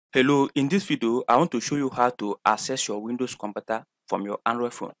Hello, in this video, I want to show you how to access your Windows computer from your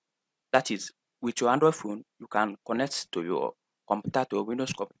Android phone. That is, with your Android phone, you can connect to your computer, to your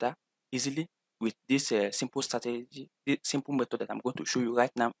Windows computer easily with this simple strategy, this simple method that I'm going to show you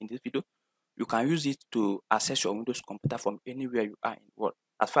right now in this video. You can use it to access your Windows computer from anywhere you are in the world.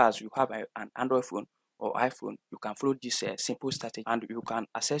 As far as you have an Android phone or iPhone, you can follow this simple strategy and you can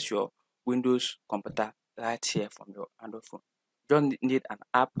access your Windows computer right here from your Android phone. You don't need an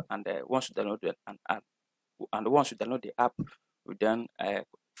app, and once you download an app, and once you download the app, you then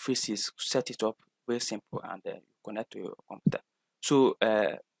set it up very simple, and you connect to your computer. So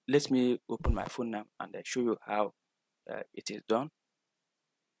let me open my phone now and show you how it is done.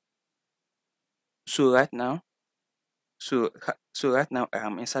 So right now, I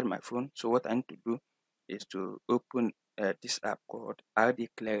am inside my phone. So what I need to do is to open this app called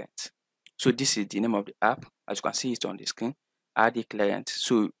𝗟𝗲𝘁. So this is the name of the app, as you can see it on the screen, 𝗟𝗲𝘁.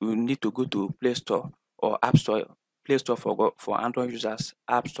 So you need to go to Play Store or App Store. Play Store for Android users,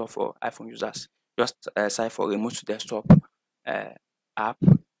 App Store for iPhone users. Just search for remote desktop app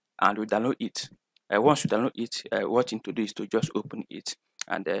and you download it. Once you download it, what you need to do is to just open it,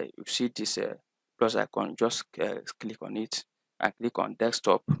 and you see this plus icon. Just click on it and click on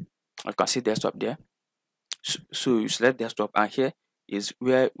desktop. You can see desktop there. So you select desktop, and here is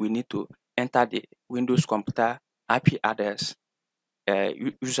where we need to enter the Windows computer IP address,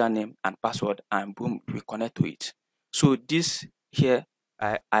 username and password, and boom, we connect to it. So this here,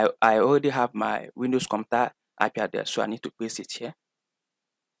 I already have my Windows computer IP address, so I need to paste it here.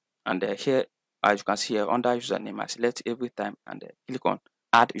 And here, as you can see here, under username, I select every time and click on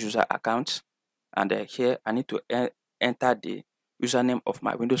add user account. And here I need to enter the username of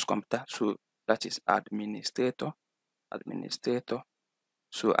my Windows computer. So that is administrator.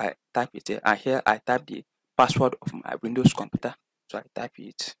 So I type it here, and here I type the password of my Windows computer. So I type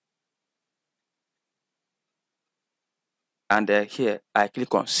it, and here I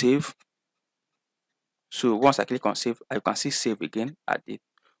click on save. So once I click on save, you can see save again at the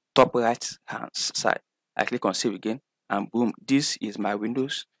top right hand side. I click on save again, and boom, this is my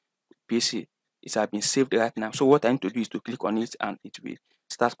Windows PC. It has been saved right now. So what I need to do is to click on it, and it will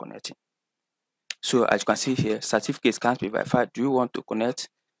start connecting. So as you can see here, certificates can't be verified. Do you want to connect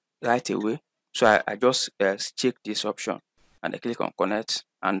right away? So I just check this option and I click on connect,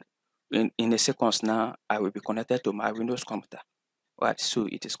 and in a seconds now I will be connected to my Windows computer. Right, so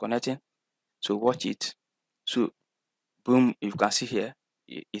it is connecting. So watch it. So boom, you can see here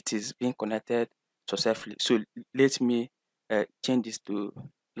it is being connected successfully. So let me change this to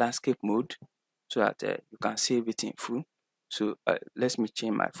landscape mode so that you can see everything full. So let me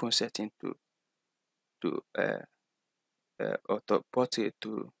change my phone setting to auto portrait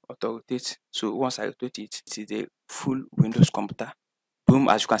to auto rotate. So once I rotate it, it is a full Windows computer. Boom,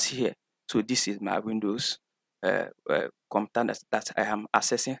 as you can see here. So this is my Windows computer that I am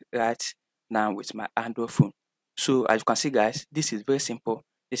accessing right now with my Android phone. So as you can see, guys, this is very simple.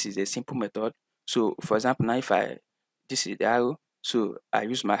 This is a simple method. So for example, now if this is the arrow, so I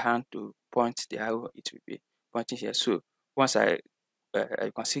use my hand to point the arrow, it will be pointing here. So once you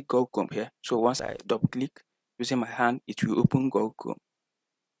can see 𝗀𝗂𝗊 here. So once I double click using my hand, it will open 𝗀𝗂𝗊.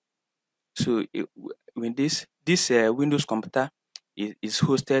 So when this Windows computer is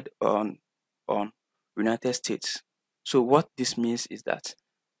hosted on United States. So what this means is that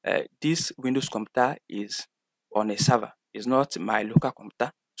this Windows computer is on a server. It's not my local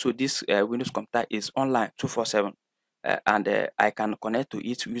computer. So this Windows computer is online 24/7, and I can connect to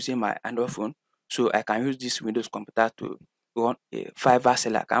it using my Android phone. So I can use this Windows computer to run a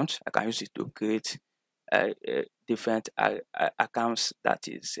𝗬𝗏𝗁 account. I can use it to create different accounts that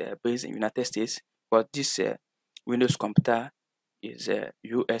is based in United States. But this Windows computer is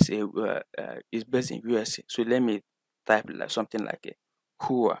USA, is based in USA. So let me type something like a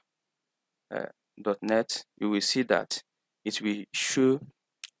𝗬𝗏𝗁.net. You will see that it will show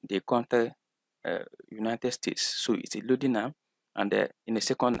the country United States. So it's loading now, and in a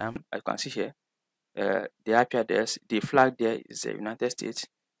second now, as you can see here, the IP address, the flag there is the United States,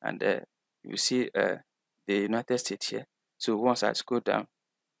 and you see the United States here. So once I scroll down,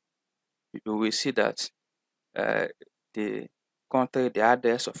 you will see that the country, the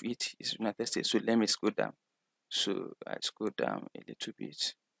address of it is United States. So let me scroll down. So I scroll down a little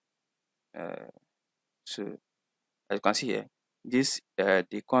bit. So as you can see here, this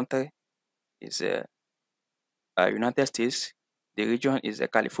the country is United States. The region is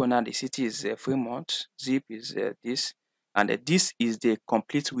California. The city is Fremont. Zip is this, and this is the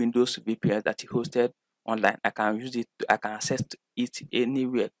complete Windows VPN that is hosted online. I can use it. I can access it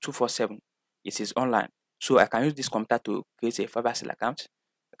anywhere 24/7. It is online, so I can use this computer to create a 𝗬𝗏𝗁 account.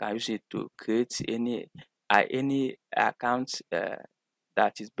 I can use it to create any account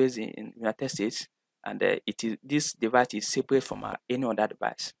that is based in United States, and this device is separate from any other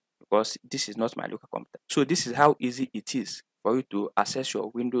device, because this is not my local computer. So this is how easy it is for you to access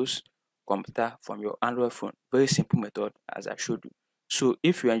your Windows computer from your Android phone. Very simple method, as I showed you. So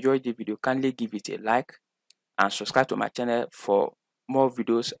if you enjoyed the video, kindly give it a like and subscribe to my channel for more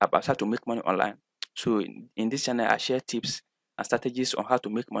videos about how to make money online. So in this channel, I share tips and strategies on how to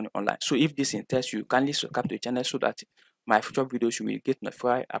make money online. So if this interests you, kindly subscribe to the channel so that my future videos you will get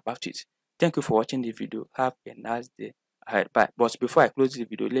notified about it. Thank you for watching the video. Have a nice day ahead. Bye. But before I close the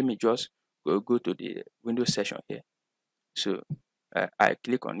video, let me just go to the Windows section here. So I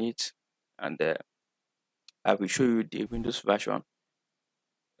click on it, and I will show you the Windows version.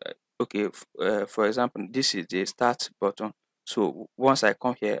 Okay, for example, this is the start button. So once I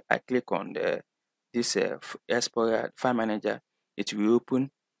come here, I click on this 𝗬𝗏𝗧 file manager. It will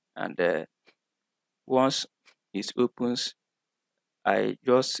open, and once it opens, I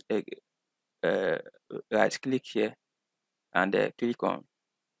just right click here and click on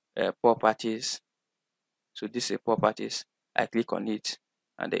properties. So this is properties. I click on it,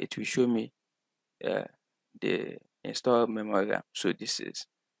 and it will show me the install memory RAM. So this is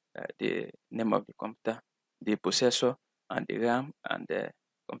the name of the computer, the processor, and the RAM, and the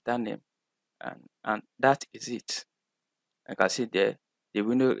computer name, and that is it. I can see the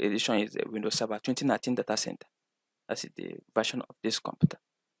Windows edition is the Windows Server 2019 Data Center. That's the version of this computer.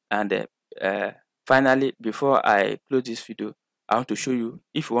 And finally, before I close this video, I want to show you,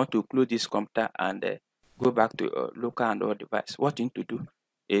 if you want to close this computer and go back to your local Android device, what you need to do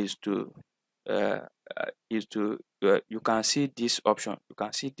is you can see this option, you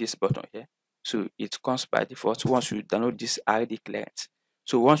can see this button here. So it comes by default once you download this 𝗟𝗲𝗁𝗀.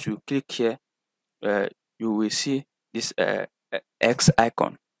 So once you click here, you will see this X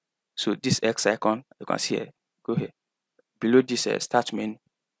icon. So this X icon, you can see here, go here below this start menu,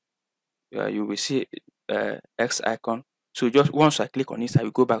 you will see X icon. So just once I click on it, I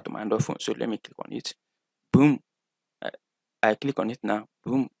will go back to my Android phone. So let me click on it. Boom. I click on it now.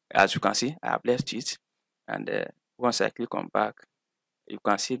 Boom. As you can see, I have left it. And once I click on back, you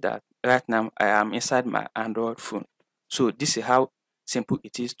can see that right now I am inside my Android phone. So this is how simple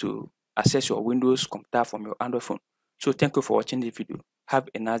it is to access your Windows computer from your Android phone. So thank you for watching the video. Have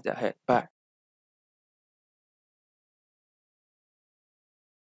a nice day ahead. Bye.